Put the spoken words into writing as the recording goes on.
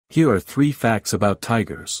Here are 3 facts about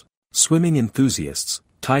tigers. Swimming enthusiasts.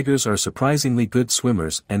 Tigers are surprisingly good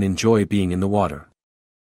swimmers and enjoy being in the water.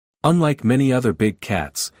 Unlike many other big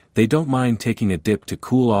cats, they don't mind taking a dip to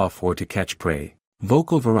cool off or to catch prey.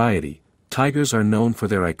 Vocal variety. Tigers are known for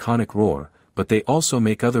their iconic roar, but they also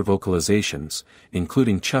make other vocalizations,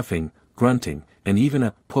 including chuffing, grunting, and even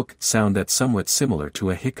a pook sound that's somewhat similar to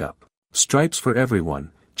a hiccup. Stripes for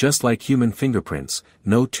everyone. Just like human fingerprints,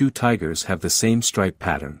 no 2 tigers have the same stripe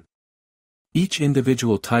pattern. Each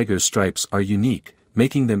individual tiger's stripes are unique,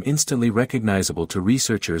 making them instantly recognizable to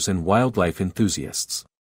researchers and wildlife enthusiasts.